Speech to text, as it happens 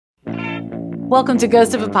Welcome to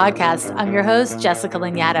Ghost of a Podcast. I'm your host, Jessica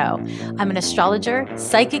Lanyadoo. I'm an astrologer,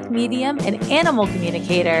 psychic medium, and animal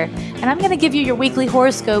communicator, and I'm going to give you your weekly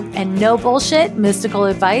horoscope and no bullshit mystical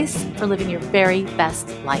advice for living your very best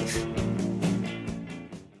life.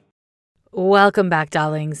 Welcome back,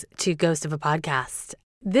 darlings, to Ghost of a Podcast.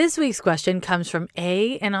 This week's question comes from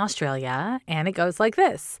A in Australia, and it goes like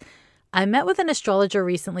this. I met with an astrologer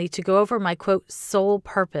recently to go over my, quote, soul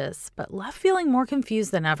purpose, but left feeling more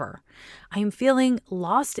confused than ever. I am feeling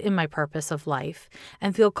lost in my purpose of life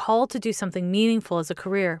and feel called to do something meaningful as a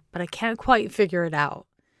career, but I can't quite figure it out.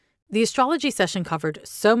 The astrology session covered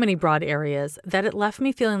so many broad areas that it left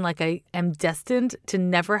me feeling like I am destined to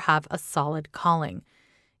never have a solid calling.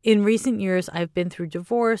 In recent years, I've been through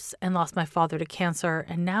divorce and lost my father to cancer,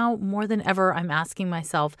 and now more than ever, I'm asking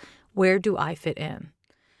myself, where do I fit in?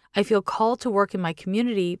 I feel called to work in my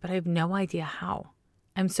community, but I have no idea how.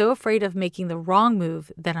 I'm so afraid of making the wrong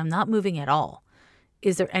move that I'm not moving at all.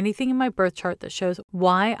 Is there anything in my birth chart that shows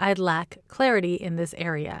why I lack clarity in this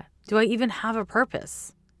area? Do I even have a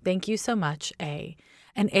purpose? Thank you so much, A.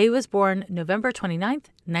 And A was born November 29th,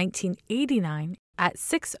 1989 at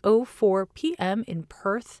 6:04 p.m. in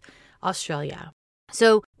Perth, Australia.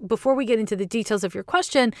 So before we get into the details of your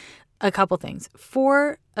question, a couple things.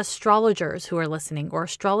 For astrologers who are listening or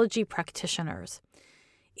astrology practitioners,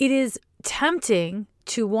 it is tempting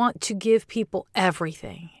to want to give people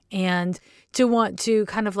everything and to want to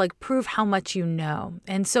kind of like prove how much you know.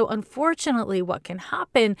 And so unfortunately, what can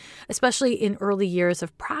happen, especially in early years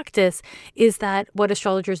of practice, is that what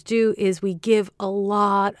astrologers do is we give a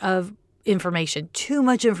lot of information, too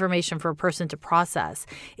much information for a person to process.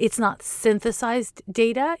 It's not synthesized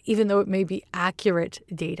data, even though it may be accurate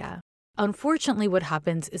data. Unfortunately, what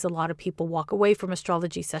happens is a lot of people walk away from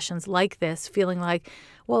astrology sessions like this feeling like,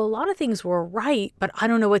 well, a lot of things were right, but I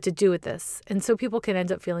don't know what to do with this. And so people can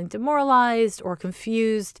end up feeling demoralized or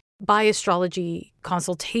confused by astrology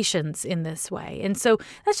consultations in this way. And so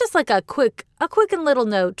that's just like a quick and little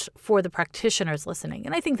note for the practitioners listening.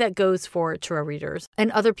 And I think that goes for tarot readers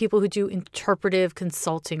and other people who do interpretive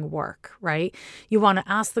consulting work, right? You want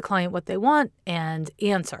to ask the client what they want and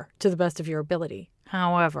answer to the best of your ability.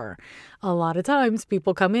 However, a lot of times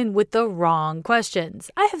people come in with the wrong questions.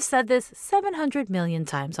 I have said this 700 million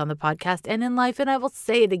times on the podcast and in life, and I will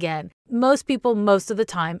say it again. Most people, most of the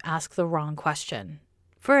time, ask the wrong question.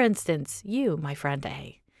 For instance, you, my friend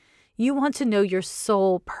A, you want to know your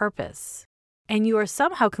soul purpose, and you are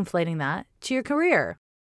somehow conflating that to your career.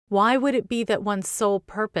 Why would it be that one's soul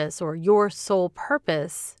purpose or your soul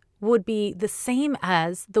purpose would be the same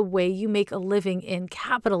as the way you make a living in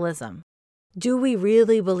capitalism? Do we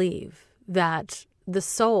really believe that the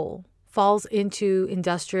soul falls into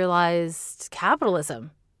industrialized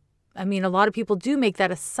capitalism? I mean, a lot of people do make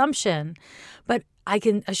that assumption, but I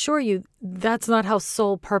can assure you that's not how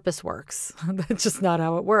soul purpose works. That's just not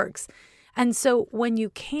how it works. And so when you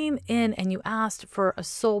came in and you asked for a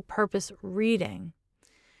soul purpose reading,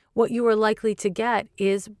 what you are likely to get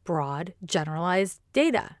is broad, generalized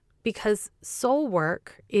data because soul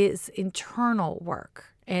work is internal work.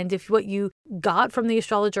 And if what you got from the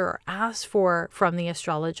astrologer or asked for from the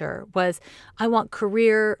astrologer was, I want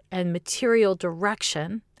career and material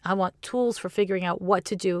direction, I want tools for figuring out what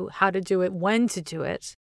to do, how to do it, when to do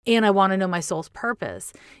it, and I want to know my soul's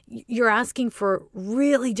purpose, you're asking for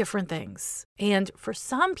really different things. And for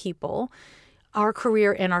some people, our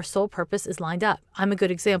career and our soul purpose is lined up. I'm a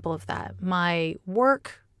good example of that. My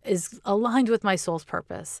work is aligned with my soul's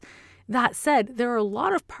purpose. That said, there are a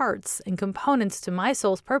lot of parts and components to my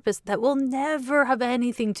soul's purpose that will never have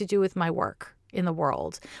anything to do with my work in the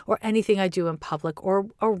world or anything I do in public or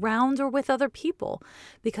around or with other people,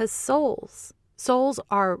 because souls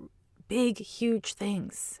are big, huge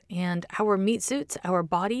things. And our meat suits, our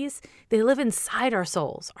bodies, they live inside our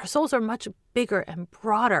souls. Our souls are much bigger and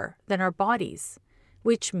broader than our bodies,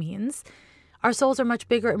 which means our souls are much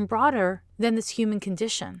bigger and broader than this human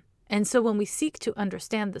condition. And so when we seek to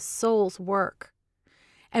understand the soul's work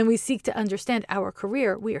and we seek to understand our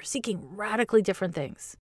career, we are seeking radically different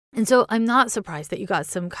things. And so I'm not surprised that you got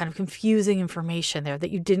some kind of confusing information there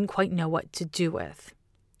that you didn't quite know what to do with.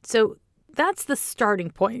 So that's the starting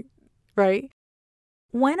point, right?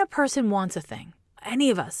 When a person wants a thing, any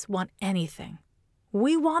of us want anything,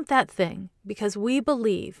 we want that thing because we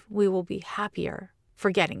believe we will be happier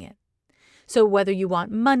for getting it. So whether you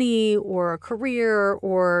want money or a career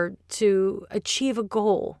or to achieve a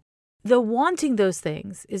goal, the wanting those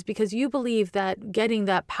things is because you believe that getting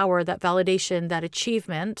that power, that validation, that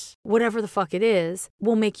achievement, whatever the fuck it is,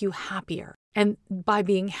 will make you happier. And by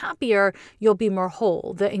being happier, you'll be more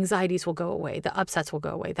whole. The anxieties will go away. The upsets will go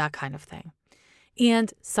away, that kind of thing.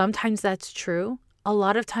 And sometimes that's true. A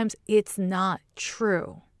lot of times it's not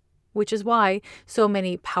true, which is why so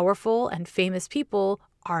many powerful and famous people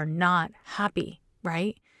are not happy,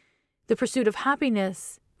 right? The pursuit of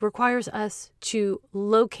happiness requires us to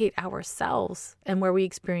locate ourselves and where we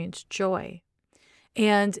experience joy,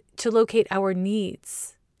 and to locate our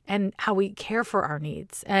needs and how we care for our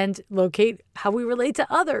needs, and locate how we relate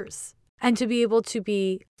to others, and to be able to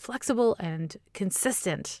be flexible and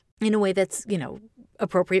consistent in a way that's,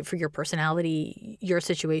 appropriate for your personality, your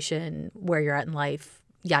situation, where you're at in life,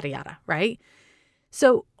 yada, yada, right?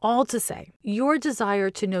 So all to say, your desire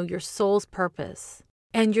to know your soul's purpose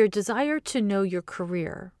and your desire to know your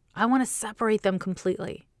career, I want to separate them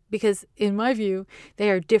completely because in my view, they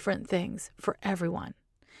are different things for everyone.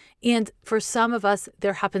 And for some of us,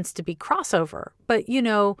 there happens to be crossover, but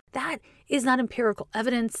that is not empirical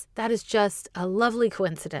evidence. That is just a lovely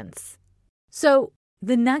coincidence. So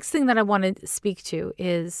the next thing that I want to speak to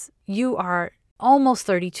is you are almost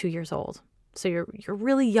 32 years old. So you're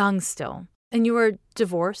really young still. And you were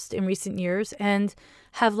divorced in recent years and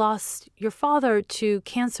have lost your father to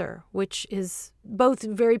cancer, which is both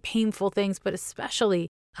very painful things, but especially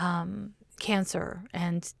cancer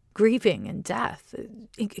and grieving and death,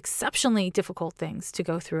 exceptionally difficult things to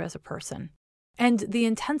go through as a person. And the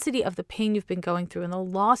intensity of the pain you've been going through and the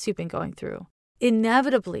loss you've been going through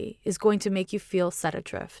inevitably is going to make you feel set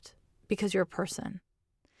adrift because you're a person.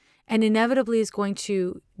 And inevitably is going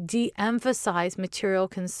to de-emphasize material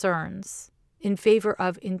concerns in favor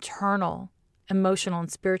of internal, emotional,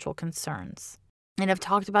 and spiritual concerns. And I've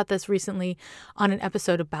talked about this recently on an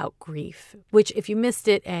episode about grief, which if you missed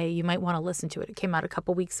it, you might want to listen to it. It came out a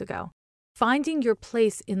couple weeks ago. Finding your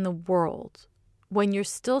place in the world when you're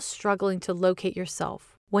still struggling to locate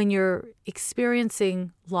yourself, when you're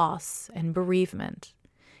experiencing loss and bereavement,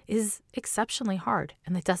 is exceptionally hard.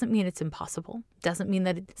 And that doesn't mean it's impossible. It doesn't mean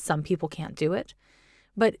that some people can't do it.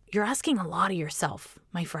 But you're asking a lot of yourself,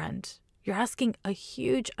 my friend. You're asking a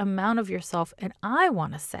huge amount of yourself. And I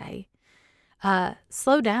want to say,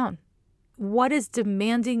 slow down. What is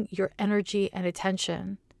demanding your energy and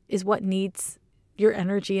attention is what needs your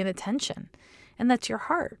energy and attention. And that's your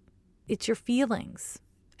heart. It's your feelings.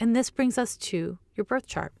 And this brings us to your birth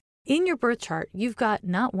chart. In your birth chart, you've got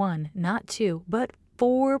not one, not two, but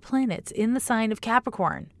 4 planets in the sign of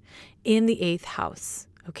Capricorn in the 8th house.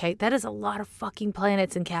 Okay, that is a lot of fucking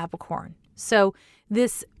planets in Capricorn. So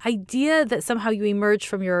this idea that somehow you emerge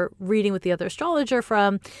from your reading with the other astrologer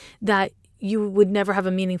from that you would never have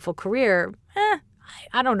a meaningful career,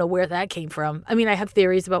 I don't know where that came from. I mean, I have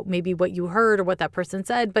theories about maybe what you heard or what that person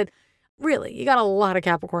said, but really, you got a lot of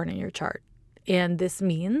Capricorn in your chart. And this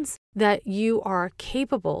means that you are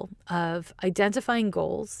capable of identifying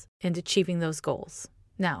goals and achieving those goals.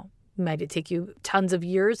 Now, might it take you tons of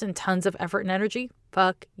years and tons of effort and energy?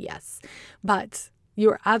 Fuck yes. But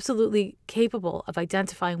you're absolutely capable of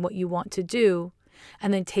identifying what you want to do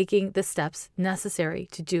and then taking the steps necessary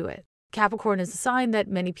to do it. Capricorn is a sign that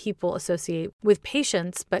many people associate with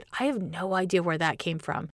patience, but I have no idea where that came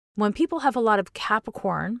from. When people have a lot of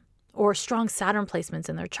Capricorn or strong Saturn placements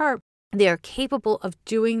in their chart, they are capable of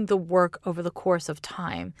doing the work over the course of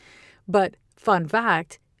time. But fun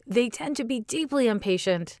fact, they tend to be deeply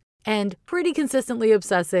impatient and pretty consistently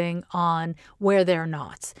obsessing on where they're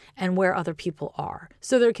not and where other people are.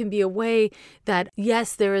 So there can be a way that,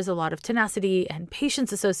 yes, there is a lot of tenacity and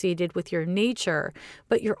patience associated with your nature,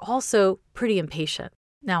 but you're also pretty impatient.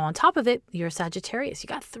 Now, on top of it, you're a Sagittarius. You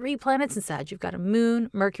got 3 planets in Sag. You've got a Moon,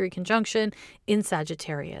 Mercury conjunction in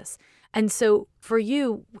Sagittarius. And so for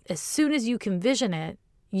you, as soon as you can vision it,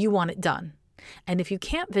 you want it done. And if you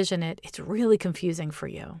can't vision it, it's really confusing for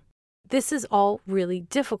you. This is all really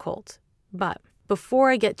difficult. But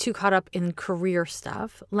before I get too caught up in career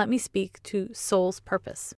stuff, let me speak to soul's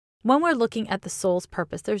purpose. When we're looking at the soul's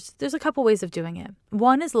purpose, there's a couple ways of doing it.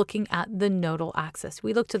 One is looking at the nodal axis.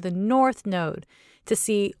 We look to the north node to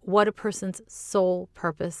see what a person's soul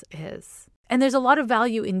purpose is. And there's a lot of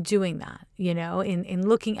value in doing that, in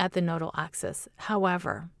looking at the nodal axis.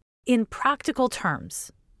 However, in practical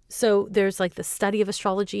terms, so there's like the study of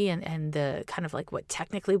astrology and the kind of like what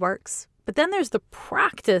technically works. But then there's the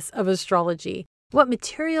practice of astrology, what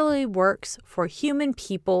materially works for human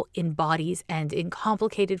people in bodies and in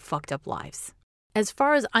complicated, fucked up lives. As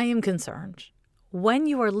far as I am concerned, when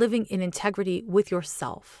you are living in integrity with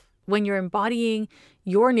yourself, when you're embodying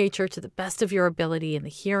your nature to the best of your ability in the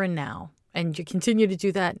here and now, and you continue to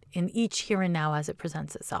do that in each here and now as it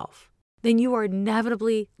presents itself, then you are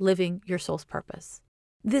inevitably living your soul's purpose.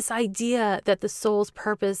 This idea that the soul's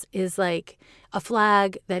purpose is like a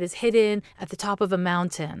flag that is hidden at the top of a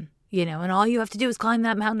mountain, and all you have to do is climb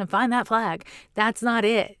that mountain and find that flag. That's not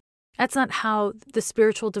it. That's not how the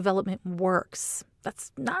spiritual development works.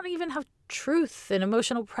 That's not even how truth and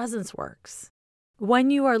emotional presence works. When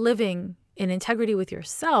you are living in integrity with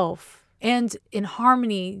yourself and in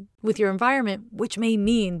harmony with your environment, which may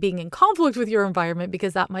mean being in conflict with your environment,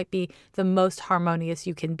 because that might be the most harmonious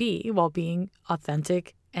you can be while being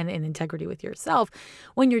authentic and in integrity with yourself.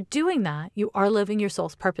 When you're doing that, you are living your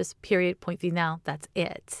soul's purpose, period, point final. That's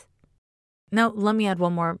it. Now, let me add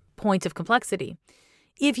one more point of complexity.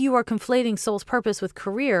 If you are conflating soul's purpose with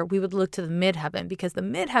career, we would look to the midheaven, because the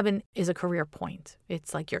midheaven is a career point.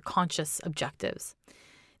 It's like your conscious objectives.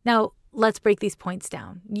 Now, let's break these points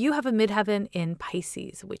down. You have a midheaven in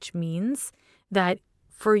Pisces, which means that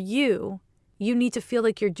for you, you need to feel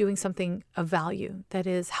like you're doing something of value that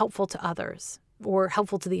is helpful to others or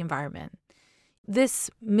helpful to the environment. This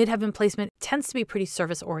midheaven placement tends to be pretty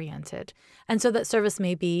service-oriented. And so that service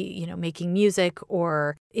may be, making music,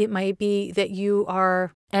 or it might be that you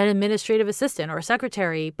are an administrative assistant or a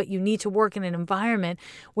secretary, but you need to work in an environment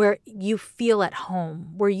where you feel at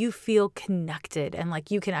home, where you feel connected and like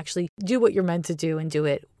you can actually do what you're meant to do and do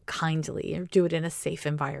it kindly or do it in a safe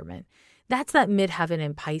environment. That's that midheaven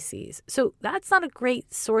in Pisces. So that's not a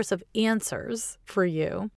great source of answers for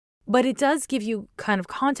you. But it does give you kind of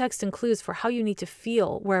context and clues for how you need to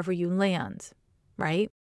feel wherever you land, right?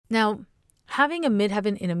 Now, having a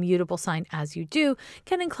midheaven in a mutable sign as you do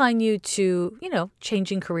can incline you to,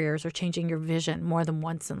 changing careers or changing your vision more than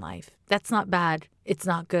once in life. That's not bad. It's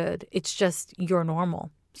not good. It's just your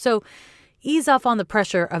normal. So ease off on the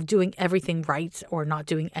pressure of doing everything right or not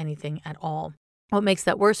doing anything at all. What makes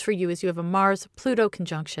that worse for you is you have a Mars-Pluto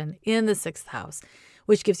conjunction in the 6th house,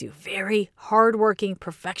 which gives you very hardworking,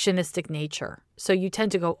 perfectionistic nature. So you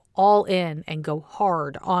tend to go all in and go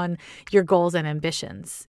hard on your goals and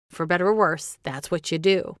ambitions. For better or worse, that's what you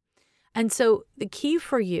do. And so the key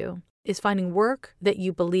for you is finding work that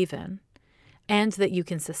you believe in and that you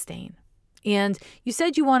can sustain. And you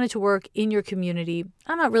said you wanted to work in your community.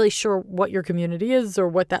 I'm not really sure what your community is or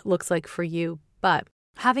what that looks like for you, but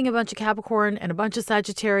having a bunch of Capricorn and a bunch of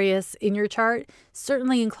Sagittarius in your chart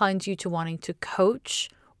certainly inclines you to wanting to coach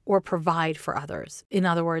or provide for others. In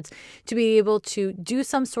other words, to be able to do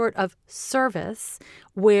some sort of service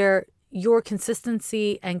where your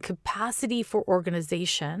consistency and capacity for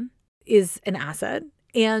organization is an asset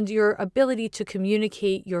and your ability to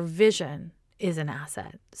communicate your vision is an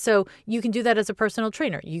asset. So you can do that as a personal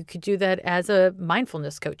trainer. You could do that as a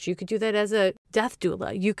mindfulness coach. You could do that as a death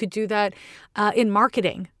doula. You could do that in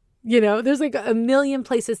marketing. There's like a million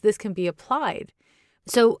places this can be applied.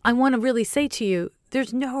 So I want to really say to you,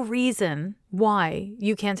 there's no reason why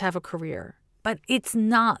you can't have a career, but it's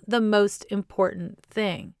not the most important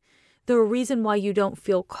thing. The reason why you don't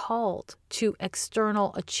feel called to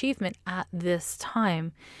external achievement at this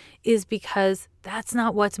time is because that's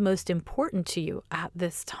not what's most important to you at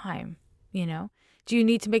this time. Do you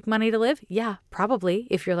need to make money to live? Yeah, probably.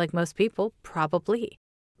 If you're like most people, probably.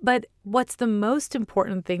 But what's the most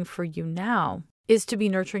important thing for you now is to be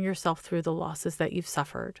nurturing yourself through the losses that you've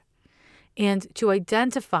suffered and to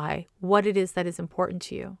identify what it is that is important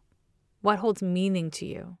to you, what holds meaning to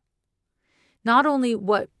you. Not only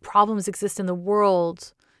what problems exist in the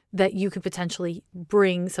world that you could potentially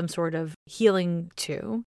bring some sort of healing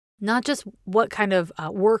to, not just what kind of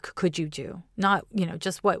work could you do, not,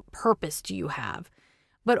 just what purpose do you have,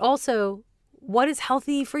 but also what is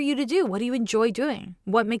healthy for you to do? What do you enjoy doing?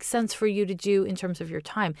 What makes sense for you to do in terms of your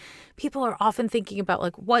time? People are often thinking about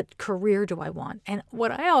like, what career do I want? And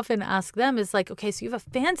what I often ask them is like, okay, so you have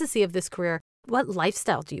a fantasy of this career. What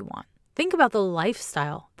lifestyle do you want? Think about the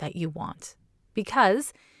lifestyle that you want.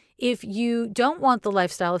 Because if you don't want the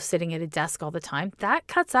lifestyle of sitting at a desk all the time, that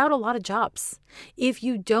cuts out a lot of jobs. If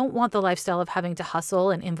you don't want the lifestyle of having to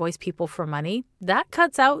hustle and invoice people for money, that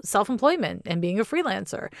cuts out self-employment and being a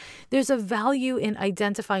freelancer. There's a value in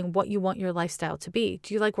identifying what you want your lifestyle to be.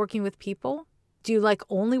 Do you like working with people? Do you like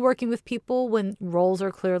only working with people when roles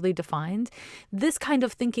are clearly defined? This kind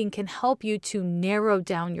of thinking can help you to narrow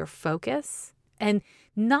down your focus, and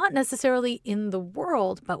not necessarily in the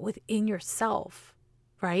world, but within yourself,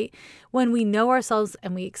 right? When we know ourselves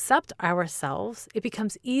and we accept ourselves, it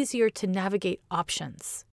becomes easier to navigate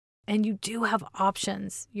options. And you do have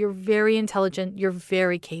options. You're very intelligent. You're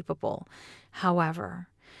very capable. However,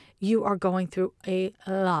 you are going through a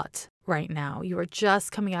lot right now. You are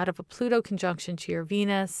just coming out of a Pluto conjunction to your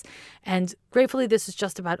Venus. And gratefully, this is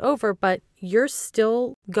just about over, but you're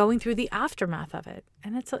still going through the aftermath of it.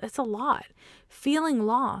 And it's a lot. Feeling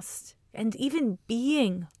lost and even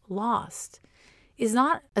being lost is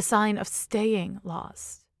not a sign of staying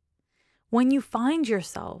lost. When you find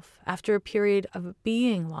yourself after a period of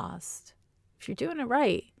being lost, if you're doing it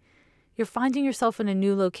right, you're finding yourself in a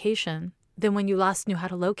new location than when you last knew how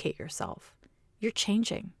to locate yourself. You're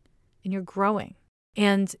changing and you're growing.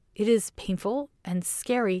 And it is painful and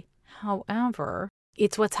scary. However,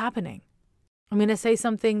 it's what's happening. I'm going to say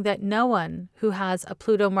something that no one who has a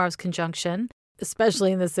Pluto-Mars conjunction,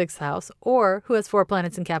 especially in the 6th house, or who has 4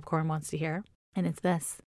 planets in Capricorn wants to hear. And it's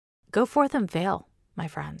this: go forth and fail, my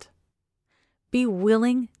friend. Be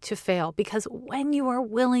willing to fail, because when you are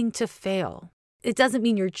willing to fail, it doesn't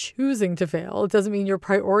mean you're choosing to fail. It doesn't mean you're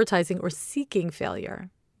prioritizing or seeking failure,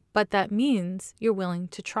 but that means you're willing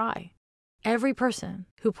to try. Every person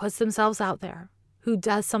who puts themselves out there, who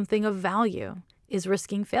does something of value, is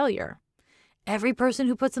risking failure. Every person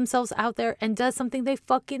who puts themselves out there and does something they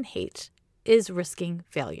fucking hate is risking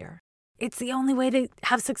failure. It's the only way to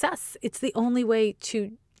have success. It's the only way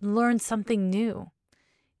to learn something new.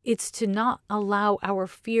 It's to not allow our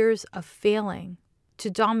fears of failing to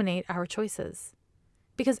dominate our choices,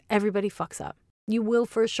 because everybody fucks up. You will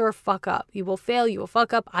for sure fuck up. You will fail. You will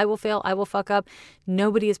fuck up. I will fail. I will fuck up.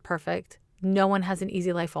 Nobody is perfect. No one has an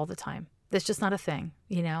easy life all the time. That's just not a thing,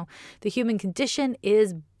 you know? The human condition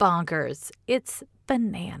is bonkers. It's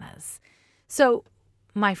bananas. So,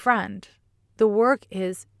 my friend, the work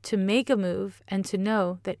is to make a move and to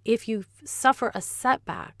know that if you suffer a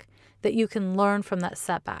setback, that you can learn from that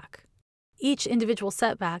setback. Each individual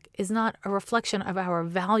setback is not a reflection of our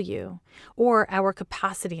value or our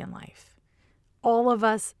capacity in life. All of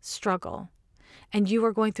us struggle, and you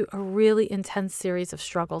are going through a really intense series of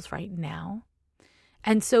struggles right now.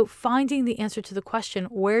 And so finding the answer to the question,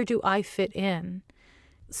 where do I fit in?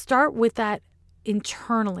 Start with that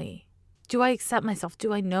internally. Do I accept myself?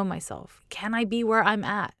 Do I know myself? Can I be where I'm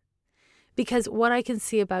at? Because what I can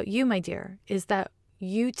see about you, my dear, is that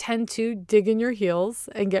you tend to dig in your heels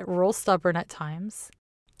and get real stubborn at times.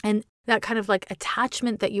 And that kind of like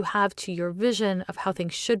attachment that you have to your vision of how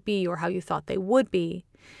things should be or how you thought they would be,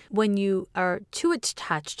 when you are too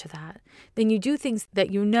attached to that, then you do things that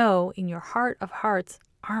you know in your heart of hearts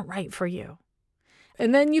aren't right for you.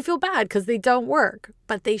 And then you feel bad because they don't work,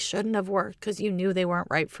 but they shouldn't have worked because you knew they weren't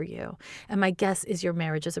right for you. And my guess is your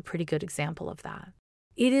marriage is a pretty good example of that.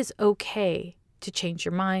 It is okay to change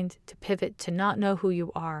your mind, to pivot, to not know who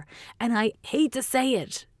you are. And I hate to say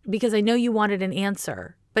it because I know you wanted an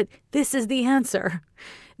answer, but this is the answer.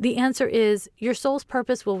 The answer is your soul's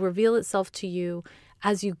purpose will reveal itself to you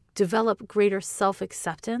as you develop greater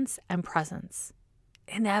self-acceptance and presence.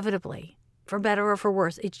 Inevitably, for better or for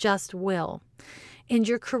worse, it just will. And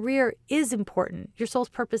your career is important. Your soul's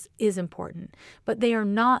purpose is important, but they are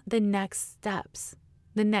not the next steps.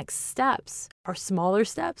 The next steps are smaller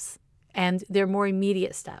steps, and they're more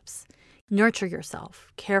immediate steps. Nurture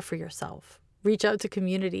yourself, care for yourself, reach out to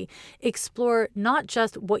community, explore not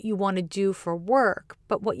just what you want to do for work,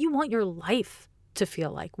 but what you want your life to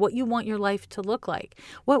feel like, what you want your life to look like,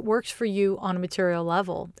 what works for you on a material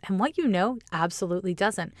level, and what you know absolutely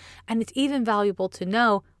doesn't. And it's even valuable to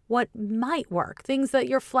know what might work, things that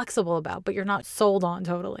you're flexible about, but you're not sold on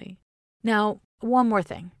totally. Now, one more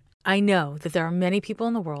thing. I know that there are many people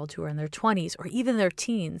in the world who are in their 20s or even their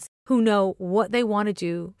teens who know what they want to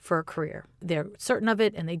do for a career. They're certain of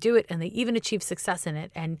it and they do it and they even achieve success in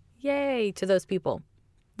it. And yay to those people.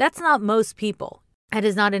 That's not most people. That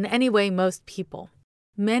is not in any way most people.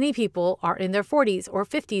 Many people are in their 40s or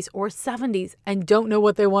 50s or 70s and don't know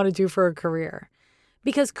what they want to do for a career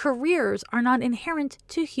because careers are not inherent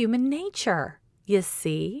to human nature. You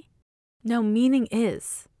see? No, meaning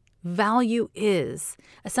is. Value is,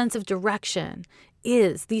 a sense of direction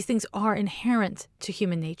is, these things are inherent to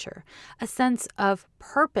human nature. A sense of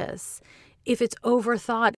purpose, if it's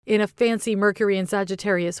overthought in a fancy Mercury and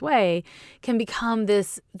Sagittarius way, can become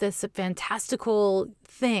this fantastical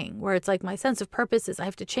thing where it's like my sense of purpose is I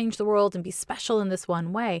have to change the world and be special in this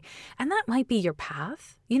one way. And that might be your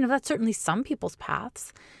path. You know, that's certainly some people's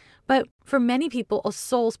paths. But for many people, a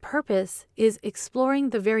soul's purpose is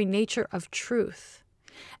exploring the very nature of truth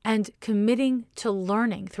and committing to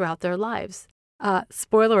learning throughout their lives.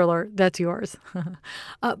 Spoiler alert, that's yours.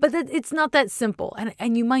 But it's not that simple.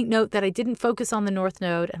 And you might note that I didn't focus on the North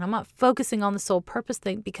Node and I'm not focusing on the soul purpose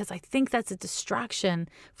thing because I think that's a distraction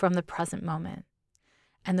from the present moment.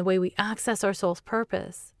 And the way we access our soul's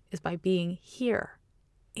purpose is by being here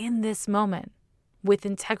in this moment with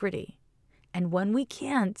integrity. And when we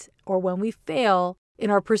can't or when we fail, in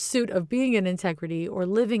our pursuit of being in integrity or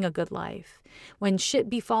living a good life, when shit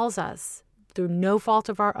befalls us through no fault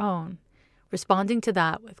of our own, responding to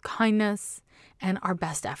that with kindness and our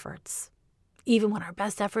best efforts, even when our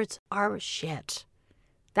best efforts are shit.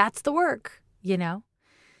 That's the work, you know?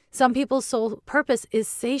 Some people's sole purpose is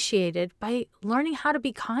satiated by learning how to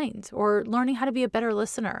be kind or learning how to be a better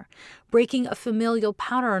listener, breaking a familial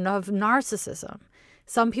pattern of narcissism.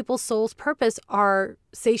 Some people's soul's purpose are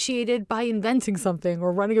satiated by inventing something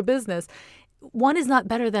or running a business. One is not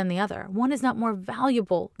better than the other. One is not more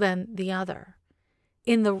valuable than the other.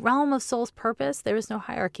 In the realm of soul's purpose, there is no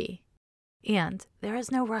hierarchy, and there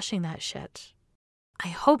is no rushing that shit. I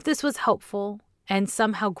hope this was helpful and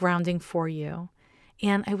somehow grounding for you.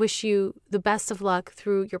 And I wish you the best of luck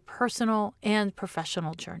through your personal and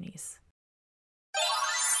professional journeys.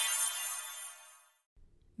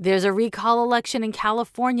 There's a recall election in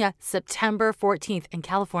California, September 14th. And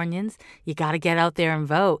Californians, you got to get out there and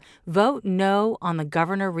vote. Vote no on the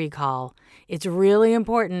governor recall. It's really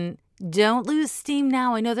important. Don't lose steam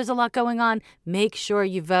now. I know there's a lot going on. Make sure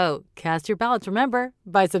you vote. Cast your ballots. Remember,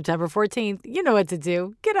 by September 14th, you know what to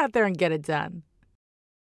do. Get out there and get it done.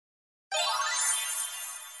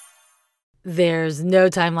 There's no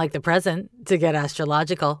time like the present to get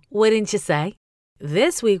astrological, wouldn't you say?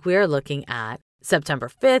 This week we are looking at September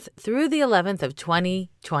 5th through the 11th of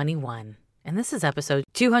 2021. And this is episode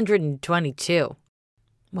 222.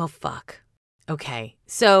 Well, fuck. Okay,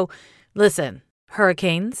 so listen,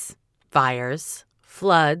 hurricanes, fires,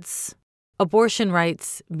 floods, abortion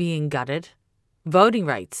rights being gutted, voting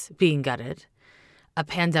rights being gutted, a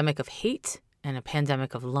pandemic of hate and a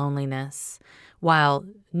pandemic of loneliness, while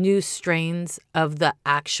new strains of the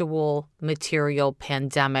actual material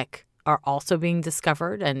pandemic are also being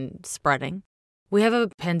discovered and spreading. We have a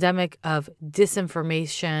pandemic of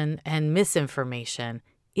disinformation and misinformation.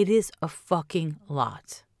 It is a fucking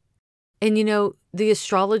lot. And you know, the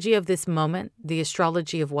astrology of this moment, the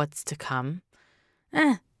astrology of what's to come,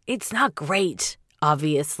 it's not great,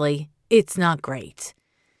 obviously. It's not great.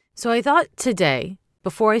 So I thought today,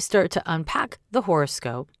 before I start to unpack the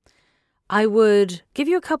horoscope, I would give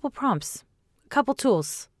you a couple prompts, a couple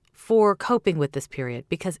tools for coping with this period,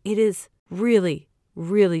 because it is really,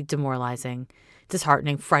 really demoralizing,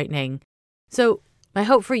 disheartening, frightening. So my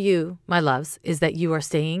hope for you, my loves, is that you are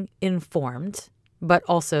staying informed, but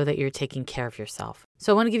also that you're taking care of yourself.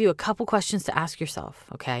 So I want to give you a couple questions to ask yourself,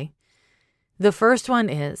 okay? The first one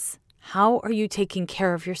is, how are you taking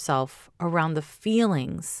care of yourself around the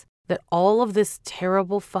feelings that all of this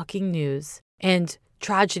terrible fucking news and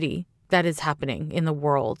tragedy that is happening in the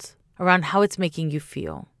world, around how it's making you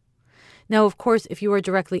feel? Now, of course, if you are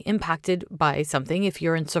directly impacted by something, if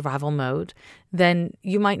you're in survival mode, then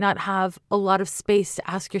you might not have a lot of space to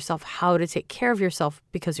ask yourself how to take care of yourself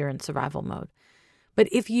because you're in survival mode. But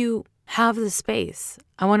if you have the space,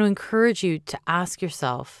 I want to encourage you to ask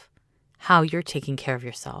yourself how you're taking care of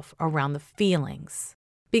yourself around the feelings.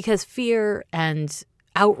 Because fear and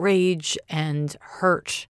outrage and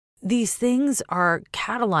hurt, these things are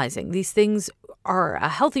catalyzing. These things are a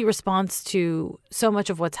healthy response to so much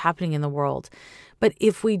of what's happening in the world. But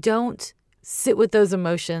if we don't sit with those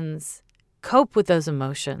emotions, cope with those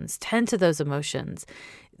emotions, tend to those emotions,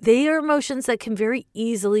 they are emotions that can very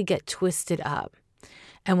easily get twisted up.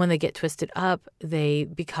 And when they get twisted up, they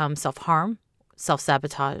become self-harm,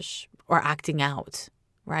 self-sabotage, or acting out,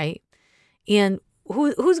 right? And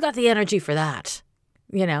who's got the energy for that?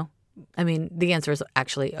 You know? I mean, the answer is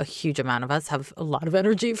actually a huge amount of us have a lot of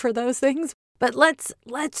energy for those things. But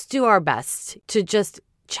let's do our best to just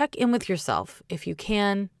check in with yourself. If you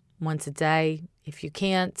can, once a day. If you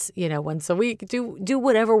can't, once a week. Do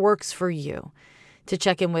whatever works for you to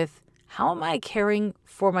check in with, how am I caring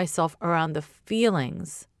for myself around the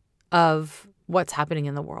feelings of what's happening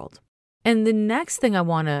in the world? And the next thing I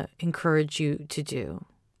want to encourage you to do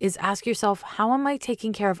is ask yourself, how am I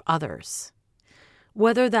taking care of others?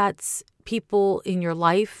 Whether that's people in your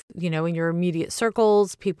life, in your immediate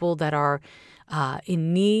circles, people that are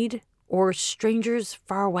in need, or strangers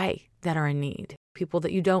far away that are in need, people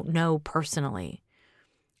that you don't know personally.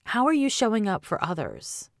 How are you showing up for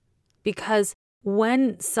others? Because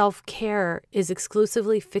when self-care is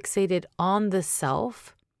exclusively fixated on the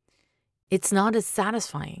self, it's not as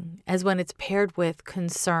satisfying as when it's paired with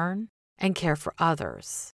concern and care for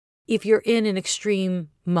others. If you're in an extreme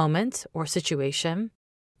moment or situation,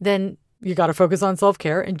 then you got to focus on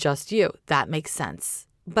self-care and just you. That makes sense.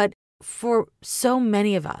 But for so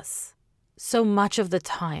many of us, so much of the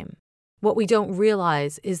time, what we don't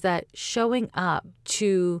realize is that showing up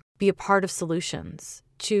to be a part of solutions,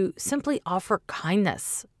 to simply offer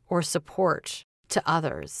kindness or support to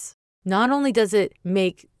others, not only does it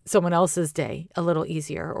make someone else's day a little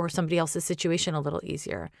easier or somebody else's situation a little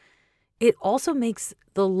easier, it also makes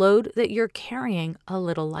the load that you're carrying a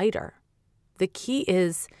little lighter. The key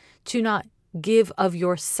is to not give of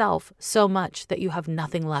yourself so much that you have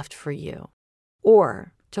nothing left for you.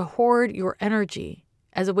 Or to hoard your energy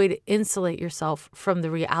as a way to insulate yourself from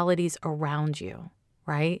the realities around you,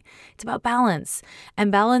 right? It's about balance.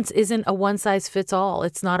 And balance isn't a one-size-fits-all.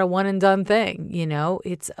 It's not a one-and-done thing,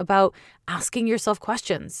 It's about asking yourself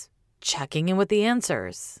questions, checking in with the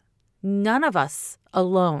answers. None of us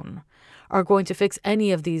alone are going to fix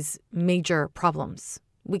any of these major problems.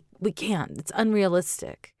 We can't. It's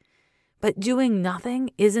unrealistic. But doing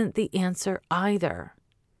nothing isn't the answer either.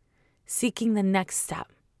 Seeking the next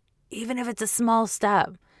step, even if it's a small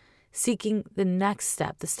step, seeking the next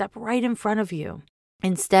step, the step right in front of you,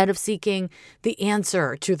 instead of seeking the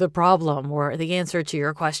answer to the problem or the answer to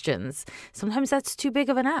your questions. Sometimes that's too big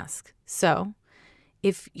of an ask. So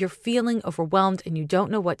if you're feeling overwhelmed and you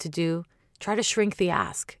don't know what to do, try to shrink the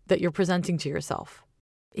ask that you're presenting to yourself.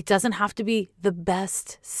 It doesn't have to be the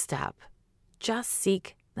best step. Just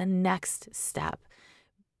seek the next step.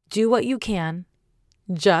 Do what you can.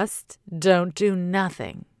 Just don't do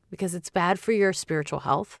nothing, because it's bad for your spiritual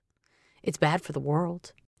health. It's bad for the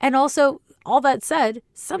world. And also, all that said,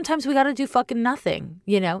 sometimes we got to do fucking nothing.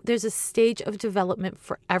 There's a stage of development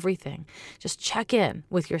for everything. Just check in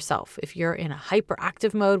with yourself. If you're in a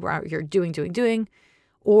hyperactive mode where you're doing,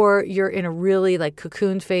 or you're in a really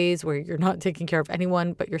cocooned phase where you're not taking care of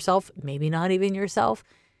anyone but yourself, maybe not even yourself,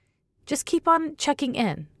 just keep on checking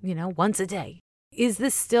in, once a day. Is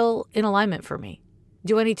this still in alignment for me?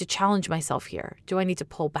 Do I need to challenge myself here? Do I need to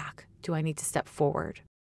pull back? Do I need to step forward?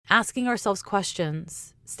 Asking ourselves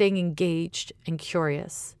questions, staying engaged and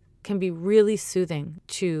curious can be really soothing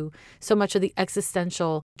to so much of the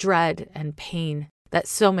existential dread and pain that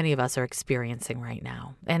so many of us are experiencing right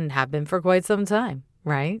now and have been for quite some time,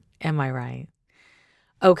 right? Am I right?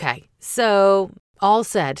 Okay, so all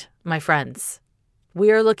said, my friends, we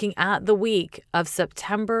are looking at the week of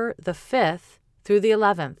September the 5th through the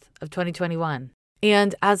 11th of 2021.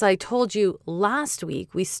 And as I told you last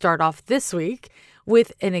week, we start off this week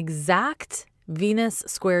with an exact Venus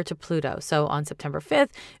square to Pluto. So on September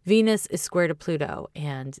 5th, Venus is square to Pluto,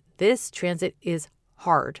 and this transit is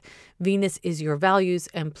hard. Venus is your values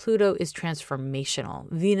and Pluto is transformational.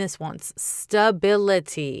 Venus wants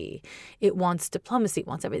stability. It wants diplomacy. It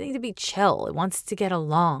wants everything to be chill. It wants to get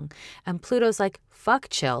along. And Pluto's like, fuck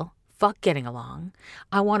chill. Fuck getting along.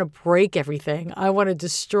 I want to break everything. I want to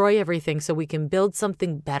destroy everything so we can build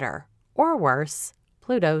something better. Or worse,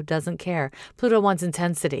 Pluto doesn't care. Pluto wants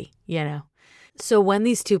intensity, So when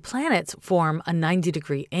these two planets form a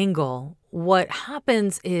 90-degree angle, what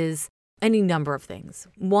happens is any number of things.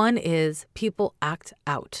 One is people act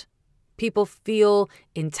out. People feel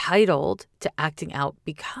entitled to acting out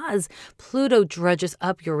because Pluto dredges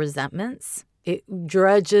up your resentments. It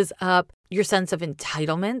dredges up your sense of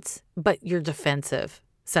entitlement, but your defensive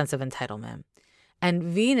sense of entitlement. And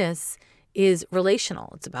Venus is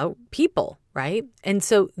relational. It's about people, right? And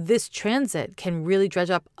so this transit can really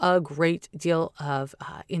dredge up a great deal of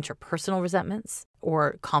interpersonal resentments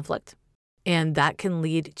or conflict. And that can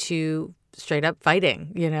lead to straight up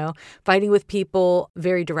fighting, fighting with people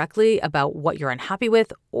very directly about what you're unhappy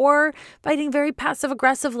with, or fighting very passive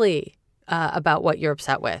aggressively about what you're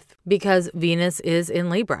upset with, because Venus is in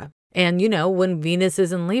Libra. And, when Venus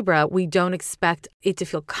is in Libra, we don't expect it to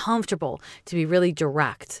feel comfortable to be really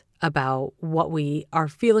direct about what we are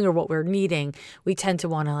feeling or what we're needing. We tend to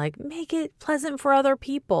want to make it pleasant for other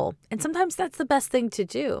people. And sometimes that's the best thing to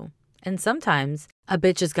do. And sometimes a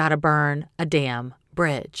bitch has got to burn a damn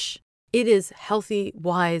bridge. It is healthy,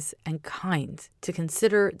 wise, and kind to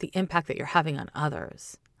consider the impact that you're having on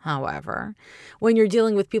others. However, when you're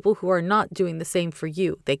dealing with people who are not doing the same for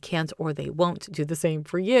you, they can't or they won't do the same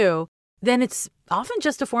for you, then it's often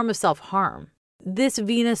just a form of self-harm. This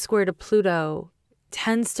Venus square to Pluto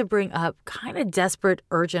tends to bring up kind of desperate,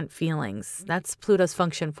 urgent feelings. That's Pluto's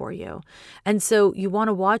function for you. And so you want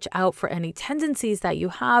to watch out for any tendencies that you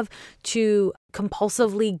have to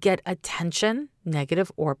compulsively get attention,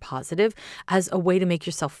 negative or positive, as a way to make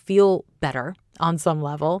yourself feel better on some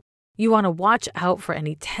level. You want to watch out for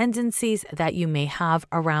any tendencies that you may have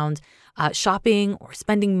around shopping or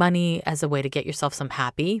spending money as a way to get yourself some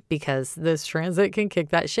happy, because this transit can kick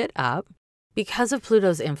that shit up. Because of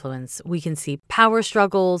Pluto's influence, we can see power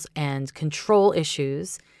struggles and control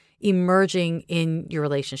issues emerging in your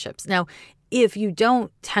relationships. Now, If you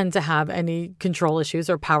don't tend to have any control issues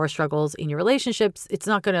or power struggles in your relationships, it's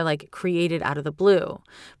not going to like create it out of the blue.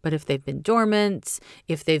 But if they've been dormant,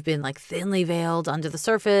 if they've been like thinly veiled under the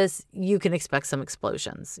surface, you can expect some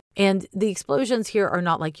explosions. And the explosions here are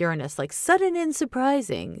not like Uranus, like sudden and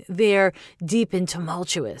surprising. They're deep and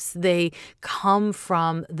tumultuous. They come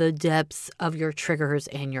from the depths of your triggers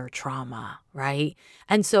and your trauma, right?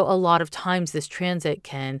 And so a lot of times this transit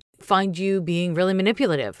can find you being really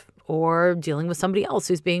manipulative or dealing with somebody else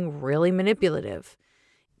who's being really manipulative.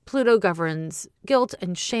 Pluto governs guilt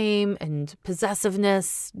and shame and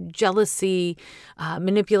possessiveness, jealousy,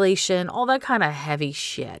 manipulation, all that kind of heavy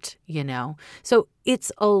shit, you know? So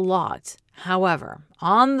it's a lot. However,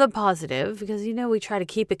 on the positive, because, you know, we try to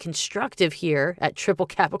keep it constructive here at Triple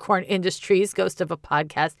Capricorn Industries, Ghost of a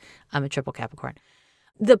Podcast. I'm a Triple Capricorn.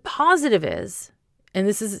 The positive is, and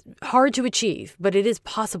this is hard to achieve, but it is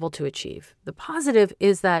possible to achieve. The positive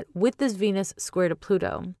is that with this Venus square to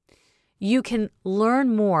Pluto, you can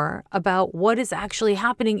learn more about what is actually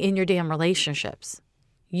happening in your damn relationships.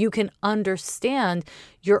 You can understand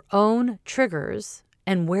your own triggers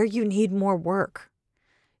and where you need more work.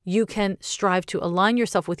 You can strive to align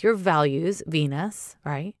yourself with your values, Venus,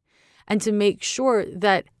 right? And to make sure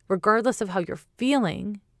that regardless of how you're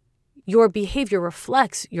feeling, your behavior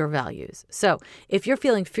reflects your values. So if you're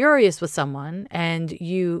feeling furious with someone and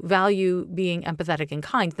you value being empathetic and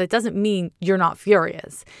kind, that doesn't mean you're not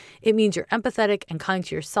furious. It means you're empathetic and kind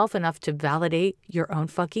to yourself enough to validate your own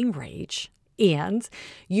fucking rage. And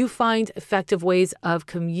you find effective ways of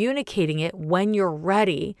communicating it when you're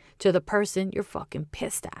ready to the person you're fucking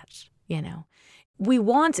pissed at, you know. We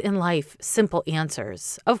want in life simple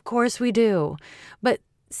answers. Of course we do. But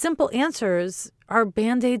simple answers are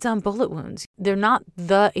Band-Aids on bullet wounds. They're not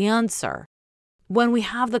the answer. When we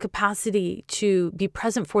have the capacity to be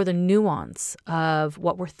present for the nuance of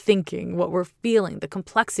what we're thinking, what we're feeling, the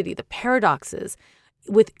complexity, the paradoxes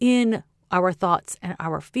within our thoughts and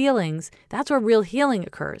our feelings, that's where real healing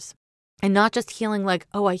occurs. And not just healing like,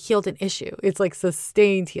 oh, I healed an issue. It's like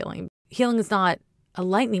sustained healing. Healing is not a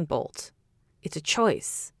lightning bolt. It's a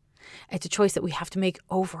choice. It's a choice that we have to make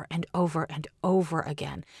over and over and over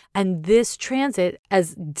again. And this transit,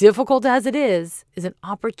 as difficult as it is an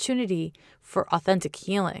opportunity for authentic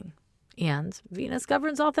healing. And Venus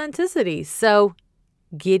governs authenticity. So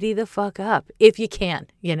giddy the fuck up if you can,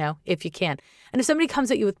 you know, if you can. And if somebody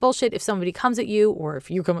comes at you with bullshit, if somebody comes at you, or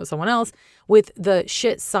if you come at someone else with the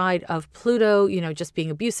shit side of Pluto, you know, just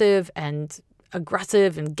being abusive and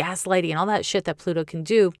aggressive and gaslighty and all that shit that Pluto can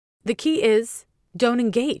do, the key is don't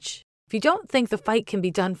engage. If you don't think the fight can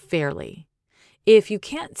be done fairly, if you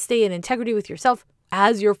can't stay in integrity with yourself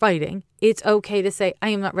as you're fighting, it's okay to say, I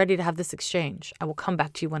am not ready to have this exchange. I will come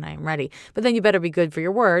back to you when I am ready. But then you better be good for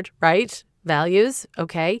your word, right? Values,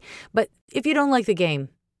 okay? But if you don't like the game,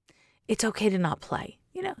 it's okay to not play.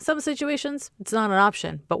 You know, some situations, it's not an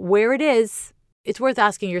option. But where it is, it's worth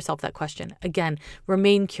asking yourself that question. Again,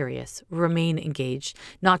 remain curious, remain engaged,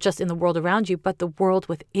 not just in the world around you, but the world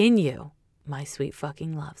within you, my sweet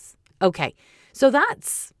fucking loves. Okay, so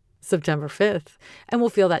that's September 5th, and we'll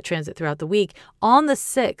feel that transit throughout the week. On the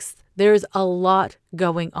 6th, there's a lot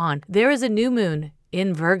going on. There is a new moon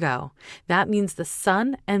in Virgo. That means the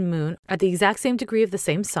sun and moon are at the exact same degree of the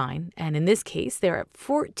same sign. And in this case, they're at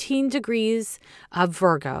 14 degrees of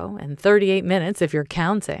Virgo and 38 minutes if you're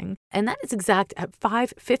counting. And that is exact at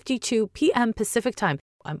 5:52 p.m. Pacific time.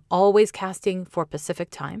 I'm always casting for Pacific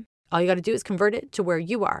time. All you got to do is convert it to where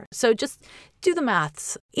you are. So just do the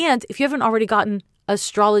maths. And if you haven't already gotten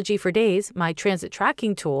Astrology for Days, my transit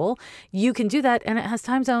tracking tool, you can do that. And it has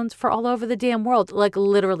time zones for all over the damn world, like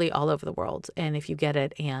literally all over the world. And if you get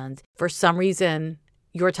it and for some reason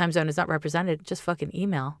your time zone is not represented, just fucking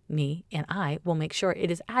email me and I will make sure it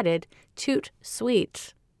is added. Toot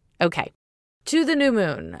sweet. Okay. To the new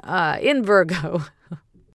moon in Virgo.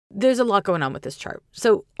 There's a lot going on with this chart.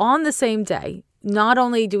 So on the same day, not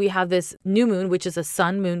only do we have this new moon, which is a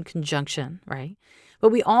sun-moon conjunction, right? But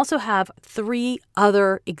we also have 3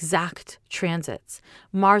 other exact transits.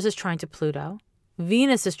 Mars is trine to Pluto,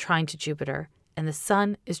 Venus is trine to Jupiter, and the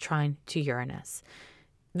sun is trine to Uranus.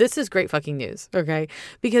 This is great fucking news, okay?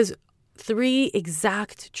 Because 3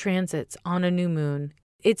 exact transits on a new moon,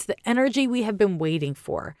 it's the energy we have been waiting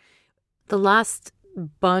for. The last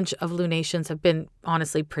bunch of lunations have been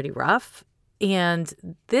honestly pretty rough.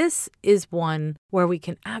 And this is one where we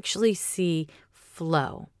can actually see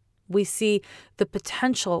flow. We see the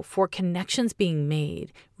potential for connections being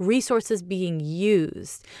made, resources being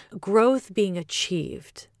used, growth being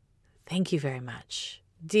achieved. Thank you very much.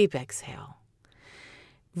 Deep exhale.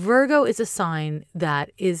 Virgo is a sign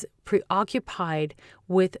that is preoccupied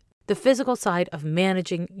with the physical side of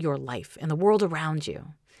managing your life and the world around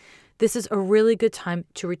you. This is a really good time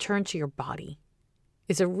to return to your body.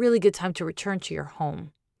 It's a really good time to return to your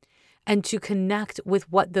home and to connect with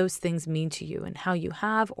what those things mean to you and how you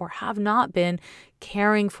have or have not been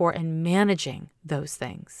caring for and managing those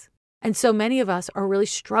things. And so many of us are really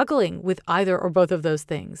struggling with either or both of those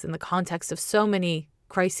things in the context of so many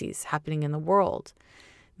crises happening in the world.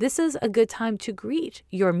 This is a good time to greet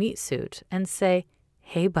your meat suit and say,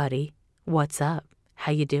 "Hey, buddy, what's up?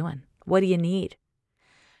 How you doing? What do you need?"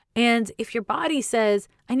 And if your body says,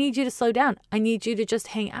 "I need you to slow down. I need you to just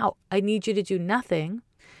hang out. I need you to do nothing,"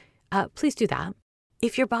 please do that.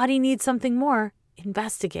 If your body needs something more,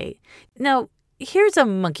 investigate. Now, here's a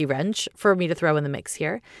monkey wrench for me to throw in the mix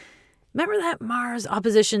here. Remember that Mars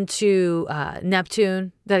opposition to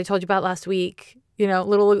Neptune that I told you about last week? You know,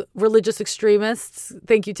 little religious extremists.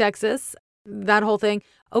 Thank you, Texas. That whole thing.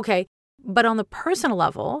 Okay. But on the personal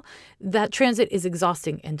level, that transit is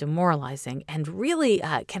exhausting and demoralizing and really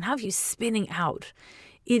can have you spinning out.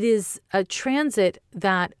 It is a transit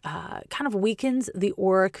that kind of weakens the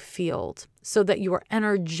auric field so that you are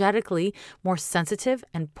energetically more sensitive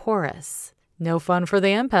and porous. No fun for the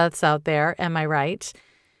empaths out there, am I right?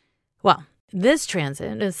 Well, this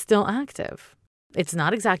transit is still active. It's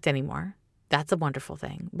not exact anymore. That's a wonderful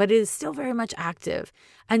thing, but it is still very much active.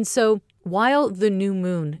 And so while the new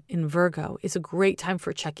moon in Virgo is a great time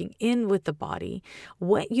for checking in with the body,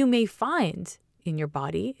 what you may find in your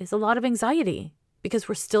body is a lot of anxiety because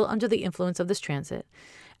we're still under the influence of this transit.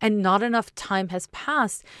 And not enough time has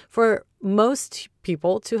passed for most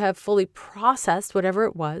people to have fully processed whatever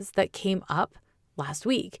it was that came up last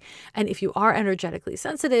week. And if you are energetically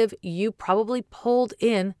sensitive, you probably pulled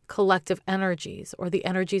in collective energies or the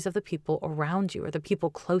energies of the people around you or the people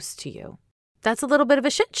close to you. That's a little bit of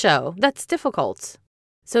a shit show. That's difficult.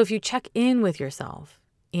 So if you check in with yourself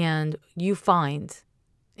and you find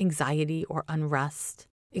anxiety or unrest,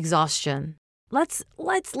 exhaustion, let's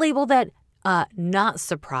label that not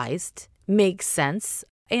surprised, makes sense,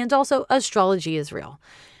 and also astrology is real.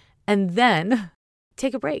 And then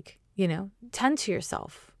take a break. Tend to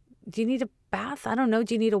yourself. Do you need a bath? I don't know.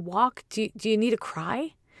 Do you need a walk? Do you need a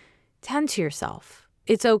cry? Tend to yourself.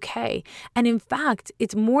 It's okay. And in fact,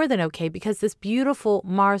 it's more than okay because this beautiful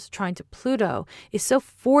Mars trine to Pluto is so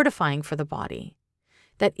fortifying for the body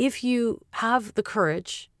that if you have the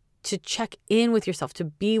courage to check in with yourself, to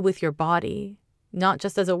be with your body, not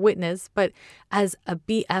just as a witness, but as a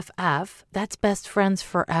BFF, that's best friends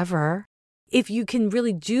forever. If you can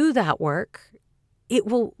really do that work, it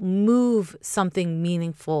will move something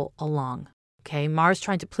meaningful along. Okay, Mars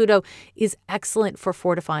trine to Pluto is excellent for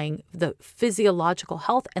fortifying the physiological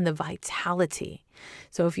health and the vitality.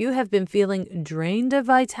 So if you have been feeling drained of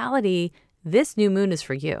vitality, this new moon is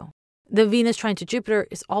for you. The Venus trine to Jupiter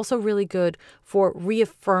is also really good for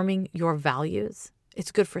reaffirming your values.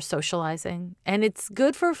 It's good for socializing, and it's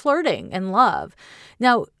good for flirting and love.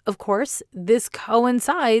 Now, of course, this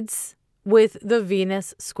coincides with the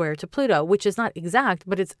Venus square to Pluto, which is not exact,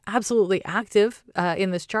 but it's absolutely active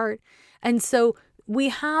in this chart. And so we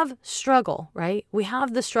have struggle, right? We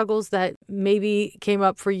have the struggles that maybe came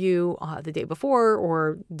up for you the day before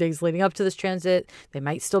or days leading up to this transit. They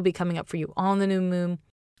might still be coming up for you on the new moon.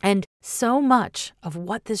 And so much of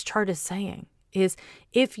what this chart is saying is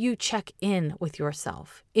if you check in with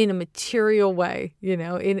yourself in a material way,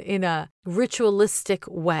 in a ritualistic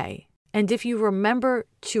way, and if you remember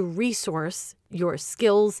to resource your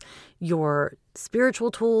skills, your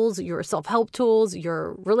spiritual tools, your self-help tools,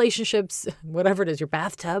 your relationships, whatever it is, your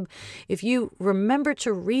bathtub, if you remember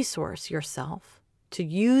to resource yourself, to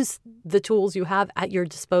use the tools you have at your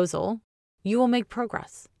disposal, you will make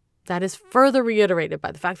progress. That is further reiterated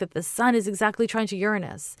by the fact that the sun is exactly trine to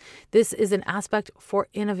Uranus. This is an aspect for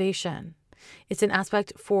innovation. It's an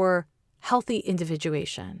aspect for healthy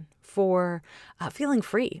individuation, for feeling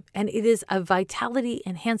free. And it is a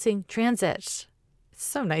vitality-enhancing transit. It's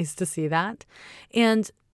so nice to see that. And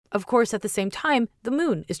of course, at the same time, the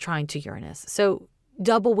moon is trine to Uranus. So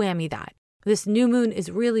double whammy that. This new moon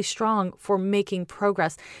is really strong for making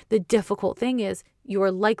progress. The difficult thing is you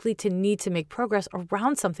are likely to need to make progress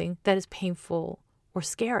around something that is painful or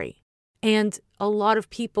scary. And a lot of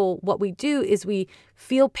people, what we do is we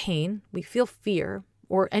feel pain, we feel fear,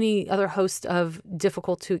 or any other host of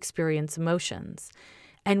difficult to experience emotions.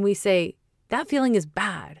 And we say, that feeling is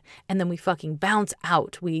bad. And then we fucking bounce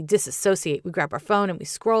out. We disassociate. We grab our phone and we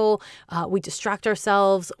scroll. We distract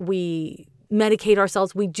ourselves. We medicate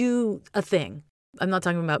ourselves. We do a thing. I'm not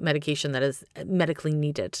talking about medication that is medically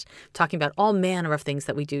needed. I'm talking about all manner of things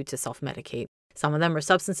that we do to self-medicate. Some of them are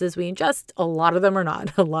substances we ingest. A lot of them are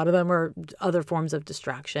not. A lot of them are other forms of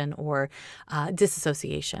distraction or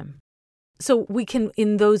disassociation. So we can,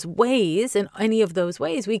 in those ways, in any of those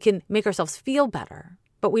ways, we can make ourselves feel better,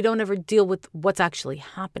 but we don't ever deal with what's actually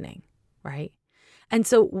happening, right? And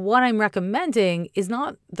so what I'm recommending is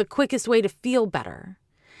not the quickest way to feel better,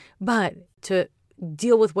 but to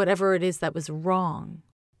deal with whatever it is that was wrong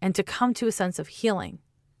and to come to a sense of healing,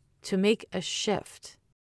 to make a shift.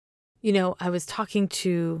 You know, I was talking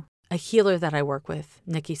to a healer that I work with,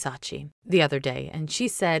 Nikki Sachi, the other day, and she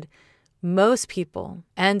said most people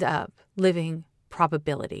end up living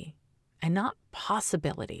probability and not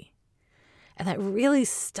possibility. And that really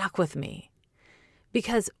stuck with me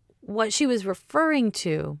because what she was referring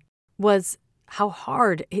to was how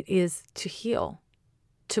hard it is to heal,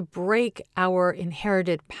 to break our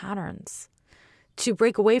inherited patterns, to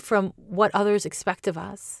break away from what others expect of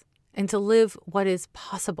us, and to live what is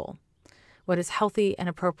possible, what is healthy and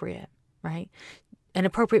appropriate, right? And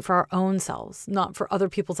appropriate for our own selves, not for other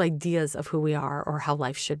people's ideas of who we are or how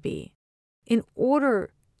life should be. In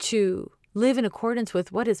order to live in accordance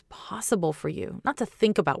with what is possible for you, not to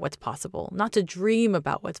think about what's possible, not to dream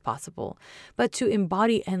about what's possible, but to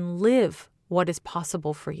embody and live what is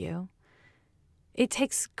possible for you. It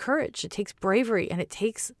takes courage, it takes bravery, and it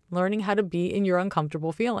takes learning how to be in your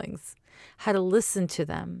uncomfortable feelings, how to listen to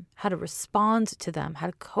them, how to respond to them, how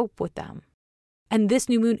to cope with them. And this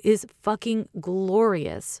new moon is fucking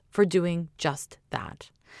glorious for doing just that.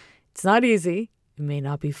 It's not easy. It may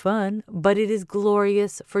not be fun, but it is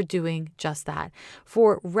glorious for doing just that,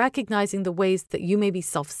 for recognizing the ways that you may be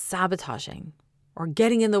self-sabotaging or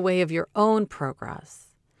getting in the way of your own progress,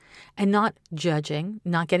 and not judging,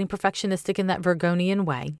 not getting perfectionistic in that Virgonian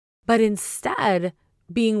way, but instead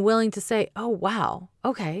being willing to say, oh, wow,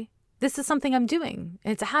 okay, this is something I'm doing.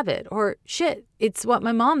 It's a habit. Or shit, it's what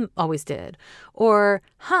my mom always did. Or,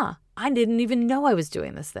 I didn't even know I was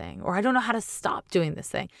doing this thing. Or I don't know how to stop doing this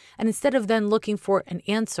thing. And instead of then looking for an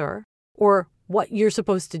answer or what you're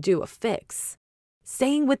supposed to do, a fix,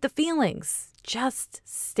 staying with the feelings. Just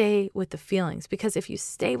stay with the feelings. Because if you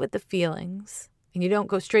stay with the feelings and you don't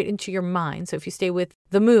go straight into your mind, so if you stay with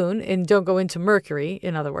the moon and don't go into Mercury,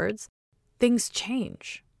 in other words, things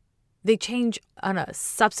change. They change on a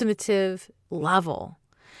substantive level.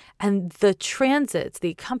 And the transits, the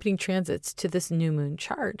accompanying transits to this new moon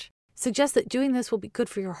chart, suggest that doing this will be good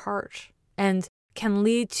for your heart and can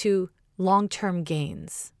lead to long-term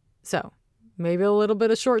gains. So maybe a little bit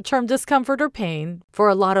of short-term discomfort or pain for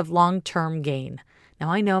a lot of long-term gain. Now,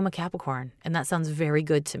 I know I'm a Capricorn, and that sounds very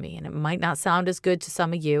good to me, and it might not sound as good to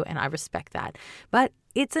some of you, and I respect that. But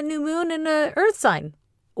it's a new moon in an earth sign.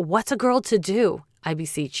 What's a girl to do? I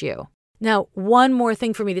beseech you. Now, one more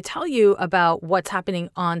thing for me to tell you about what's happening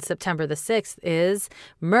on September the 6th is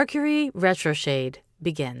Mercury retrograde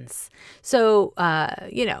begins. So,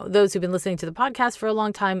 those who've been listening to the podcast for a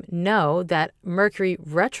long time know that Mercury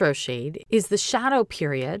retrograde is the shadow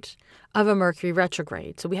period of a Mercury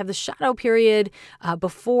retrograde. So we have the shadow period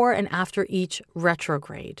before and after each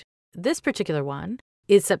retrograde. This particular one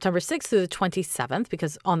is September 6th through the 27th,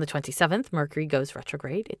 because on the 27th, Mercury goes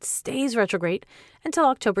retrograde. It stays retrograde until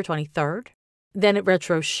October 23rd. Then it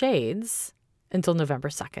retroshades until November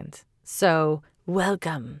 2nd. So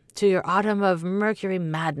welcome to your autumn of Mercury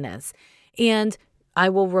madness. And I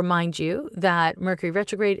will remind you that Mercury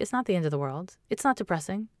retrograde is not the end of the world. It's not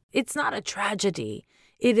depressing. It's not a tragedy.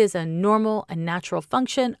 It is a normal and natural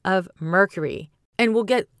function of Mercury. And we'll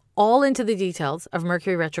get all into the details of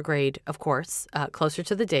Mercury retrograde, of course, closer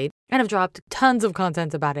to the date. And I've dropped tons of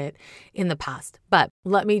content about it in the past. But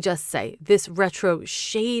let me just say, this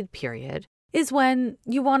retroshade period is when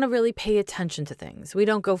you want to really pay attention to things. We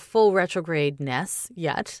don't go full retrograde-ness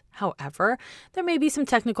yet. However, there may be some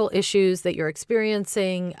technical issues that you're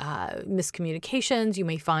experiencing, miscommunications. You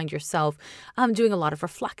may find yourself doing a lot of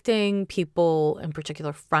reflecting. People, in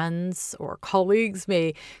particular friends or colleagues,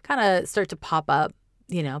 may kind of start to pop up,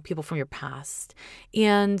 people from your past.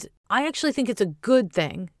 And I actually think it's a good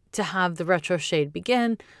thing to have the retroshade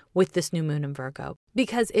begin with this new moon in Virgo,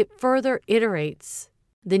 because it further iterates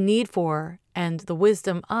the need for and the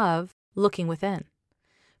wisdom of looking within.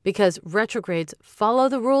 Because retrogrades follow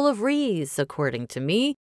the rule of Rees, according to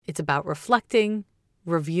me. It's about reflecting,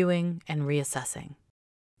 reviewing, and reassessing.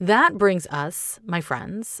 That brings us, my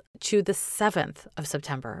friends, to the 7th of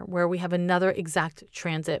September, where we have another exact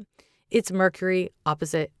transit. It's Mercury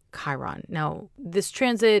opposite Chiron. Now, this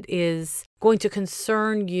transit is going to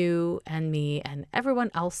concern you and me and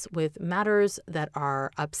everyone else with matters that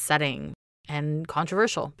are upsetting and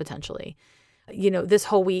controversial, potentially. This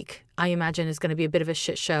whole week, I imagine, is going to be a bit of a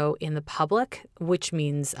shit show in the public, which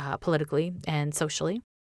means politically and socially.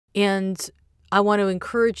 And I want to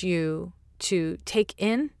encourage you to take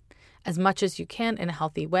in as much as you can in a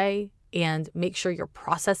healthy way and make sure you're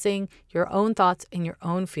processing your own thoughts and your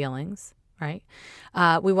own feelings, right?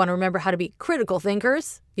 We want to remember how to be critical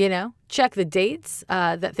thinkers, check the dates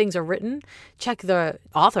that things are written, check the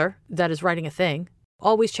author that is writing a thing.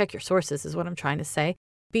 Always check your sources is what I'm trying to say.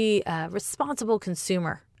 Be a responsible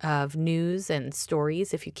consumer of news and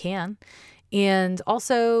stories if you can. And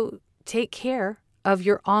also take care of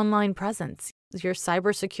your online presence. Your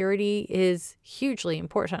cybersecurity is hugely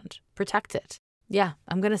important. Protect it. Yeah,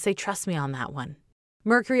 I'm going to say trust me on that one.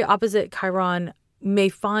 Mercury opposite Chiron may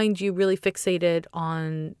find you really fixated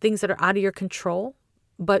on things that are out of your control,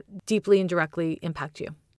 but deeply and directly impact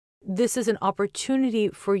you. This is an opportunity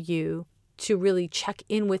for you to really check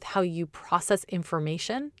in with how you process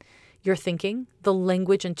information, your thinking, the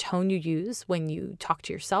language and tone you use when you talk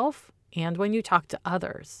to yourself and when you talk to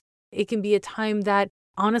others. It can be a time that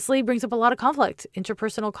honestly brings up a lot of conflict,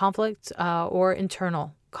 interpersonal conflict or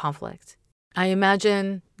internal conflict. I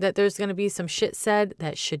imagine that there's going to be some shit said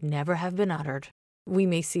that should never have been uttered. We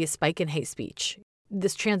may see a spike in hate speech.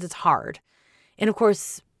 This transit's hard. And of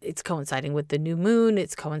course, it's coinciding with the new moon.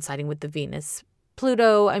 It's coinciding with the Venus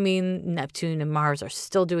Pluto. Neptune and Mars are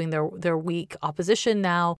still doing their weak opposition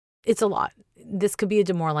now. It's a lot. This could be a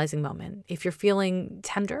demoralizing moment. If you're feeling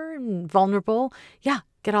tender and vulnerable,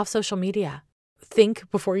 get off social media.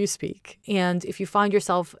 Think before you speak. And if you find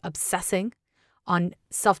yourself obsessing on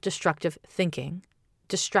self-destructive thinking,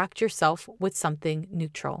 distract yourself with something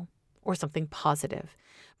neutral or something positive.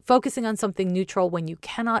 Focusing on something neutral when you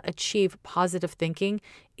cannot achieve positive thinking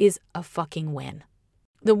is a fucking win.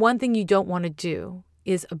 The one thing you don't want to do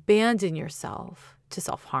is abandon yourself to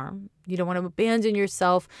self-harm. You don't want to abandon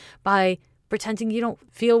yourself by pretending you don't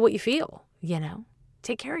feel what you feel,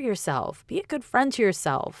 Take care of yourself. Be a good friend to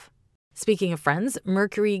yourself. Speaking of friends,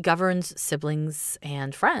 Mercury governs siblings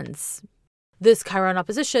and friends. This Chiron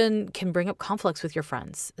opposition can bring up conflicts with your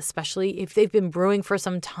friends, especially if they've been brewing for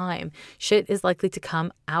some time. Shit is likely to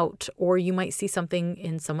come out, or you might see something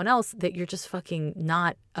in someone else that you're just fucking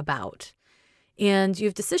not about. And you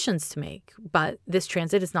have decisions to make, but this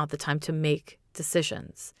transit is not the time to make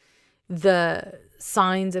decisions. The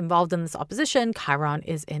signs involved in this opposition, Chiron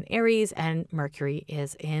is in Aries and Mercury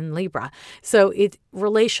is in Libra. So it's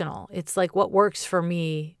relational. It's like what works for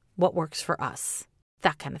me, what works for us,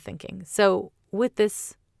 that kind of thinking. So with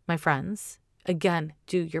this, my friends, again,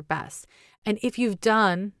 do your best. And if you've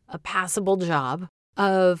done a passable job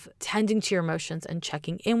of tending to your emotions and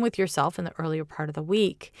checking in with yourself in the earlier part of the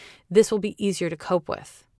week, this will be easier to cope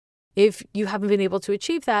with. If you haven't been able to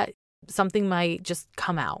achieve that, something might just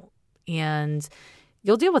come out and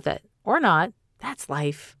you'll deal with it or not. That's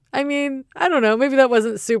life. I don't know, maybe that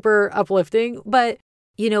wasn't super uplifting, but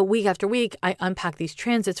week after week, I unpack these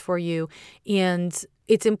transits for you. And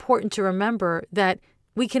it's important to remember that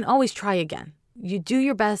we can always try again. You do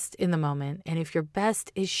your best in the moment. And if your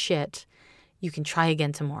best is shit, you can try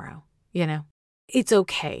again tomorrow. It's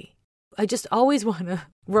okay. I just always want to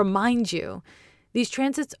remind you, these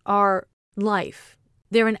transits are life.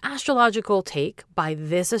 They're an astrological take by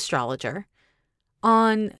this astrologer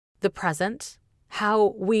on the present,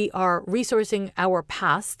 how we are resourcing our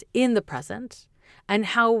past in the present, and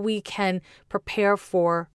how we can prepare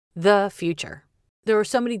for the future. There are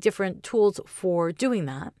so many different tools for doing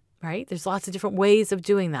that, right? There's lots of different ways of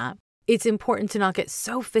doing that. It's important to not get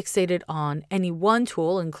so fixated on any one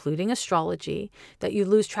tool, including astrology, that you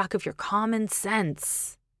lose track of your common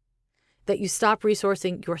sense, that you stop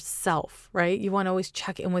resourcing yourself, right? You want to always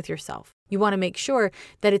check in with yourself. You want to make sure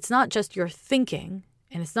that it's not just your thinking,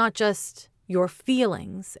 and it's not just your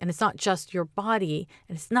feelings, and it's not just your body,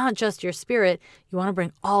 and it's not just your spirit. You want to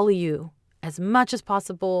bring all of you as much as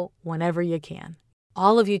possible whenever you can.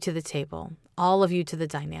 All of you to the table, all of you to the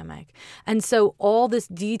dynamic. And so all this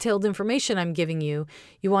detailed information I'm giving you,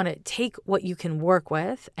 you want to take what you can work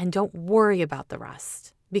with and don't worry about the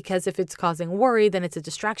rest. Because if it's causing worry, then it's a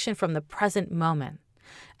distraction from the present moment.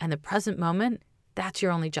 And the present moment, that's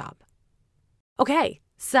your only job. Okay,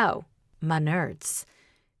 so my nerds,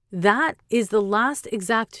 that is the last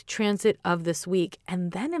exact transit of this week.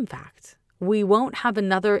 And then, in fact, we won't have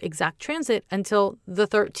another exact transit until the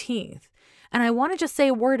 13th. And I want to just say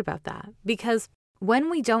a word about that, because when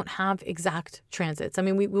we don't have exact transits,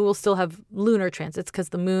 we will still have lunar transits because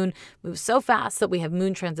the moon moves so fast that we have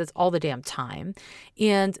moon transits all the damn time.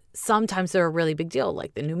 And sometimes they're a really big deal,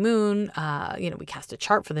 like the new moon. We cast a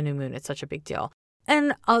chart for the new moon. It's such a big deal.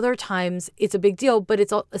 And other times it's a big deal, but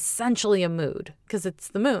it's essentially a mood because it's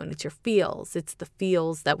the moon. It's your feels. It's the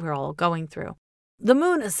feels that we're all going through. The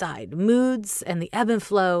moon aside, moods and the ebb and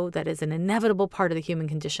flow that is an inevitable part of the human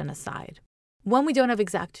condition aside. When we don't have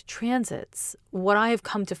exact transits, what I have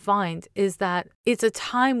come to find is that it's a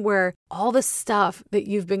time where all the stuff that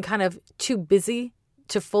you've been kind of too busy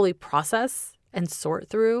to fully process and sort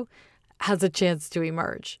through has a chance to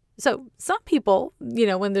emerge. So some people,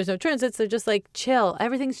 when there's no transits, they're just like, chill.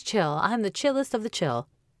 Everything's chill. I'm the chillest of the chill.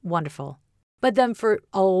 Wonderful. But then for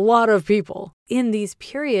a lot of people in these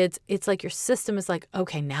periods, it's like your system is like,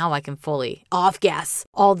 okay, now I can fully off-gas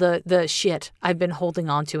all the shit I've been holding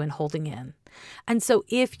on to and holding in. And so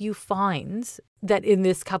if you find that in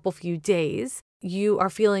this few days, you are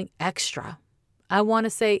feeling extra, I want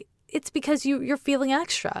to say it's because you're feeling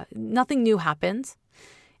extra. Nothing new happens.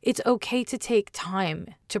 It's okay to take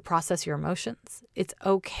time to process your emotions. It's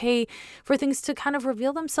okay for things to kind of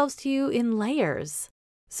reveal themselves to you in layers.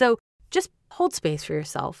 So just hold space for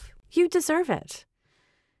yourself. You deserve it.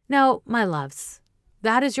 Now, my loves,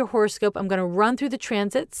 that is your horoscope. I'm going to run through the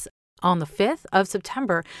transits. On the 5th of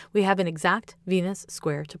September, we have an exact Venus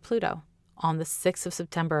square to Pluto. On the 6th of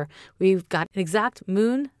September, we've got an exact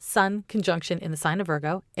Moon-Sun conjunction in the sign of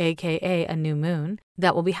Virgo, aka a new moon,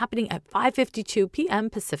 that will be happening at 5:52 p.m.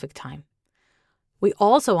 Pacific time. We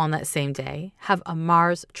also, on that same day, have a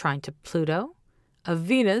Mars trine to Pluto, a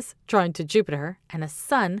Venus trine to Jupiter, and a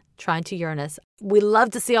Sun trine to Uranus. We love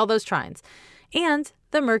to see all those trines. And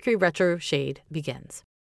the Mercury retro shade begins.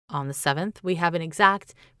 On the 7th, we have an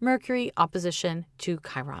exact Mercury opposition to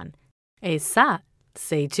Chiron. Et ça,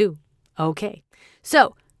 c'est tout. Okay.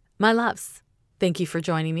 So, my loves, thank you for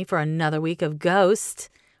joining me for another week of Ghost.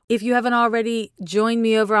 If you haven't already joined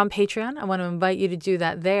me over on Patreon, I want to invite you to do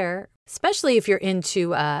that there, especially if you're into,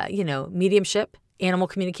 mediumship, animal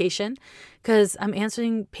communication, because I'm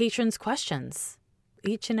answering patrons' questions,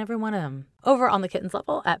 each and every one of them, over on the Kittens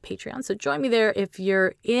level at Patreon. So join me there if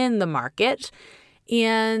you're in the market.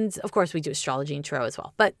 And of course, we do astrology and tarot as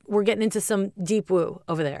well, but we're getting into some deep woo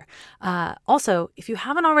over there. Also, if you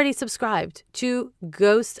haven't already subscribed to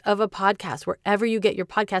Ghost of a Podcast, wherever you get your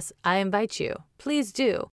podcasts, I invite you. Please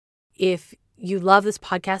do. If you love this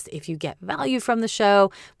podcast, if you get value from the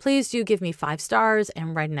show, please do give me 5 stars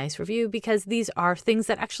and write a nice review, because these are things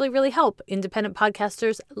that actually really help independent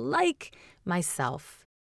podcasters like myself.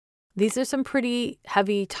 These are some pretty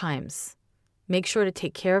heavy times. Make sure to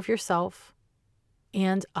take care of yourself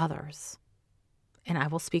and others. And I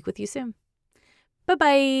will speak with you soon.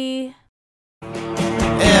 Bye-bye.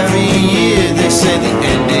 Every year they say the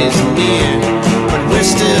end is near, but we're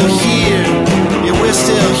still here. Yeah, we're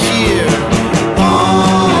still here.